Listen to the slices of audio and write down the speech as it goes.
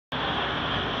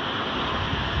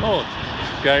Oh,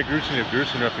 it's Guy Grussing of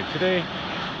Grussing Roofing. Today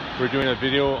we're doing a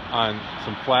video on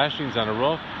some flashings on a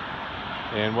roof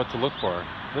and what to look for.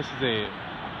 This is a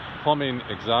plumbing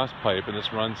exhaust pipe, and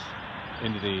this runs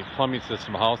into the plumbing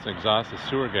system house and exhausts the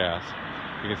sewer gas.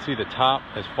 You can see the top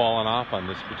has fallen off on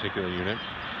this particular unit,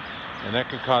 and that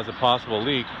can cause a possible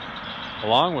leak.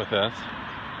 Along with this,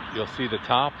 you'll see the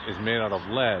top is made out of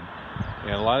lead,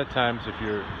 and a lot of times if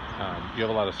you have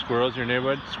a lot of squirrels in your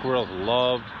neighborhood, squirrels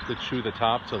love to chew the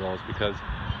tops of those because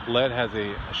lead has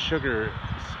a sugar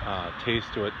taste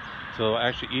to it, so they'll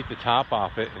actually eat the top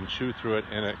off it and chew through it,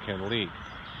 and it can leak.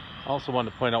 I also wanted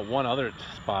to point out one other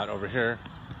spot over here.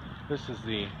 This is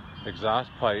the exhaust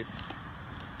pipe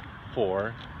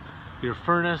for your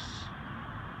furnace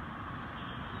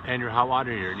and your hot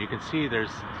water heater. You can see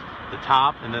there's the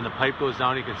top, and then the pipe goes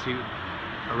down. You can see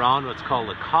around what's called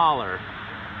the collar.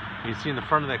 You see in the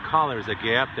front of that collar is a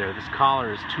gap there. This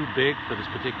collar is too big for this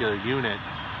particular unit.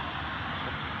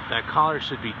 That collar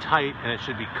should be tight and it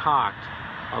should be cocked,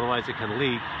 otherwise it can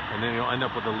leak, and then you'll end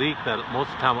up with a leak that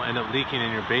most of the time will end up leaking in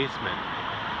your basement.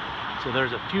 So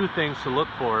there's a few things to look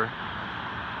for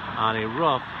on a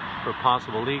roof for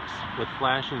possible leaks with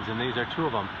flashings, and these are two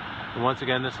of them. And once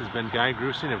again, this has been Guy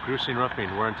Grussing of Grussing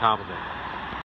Roofing. We're on top of it.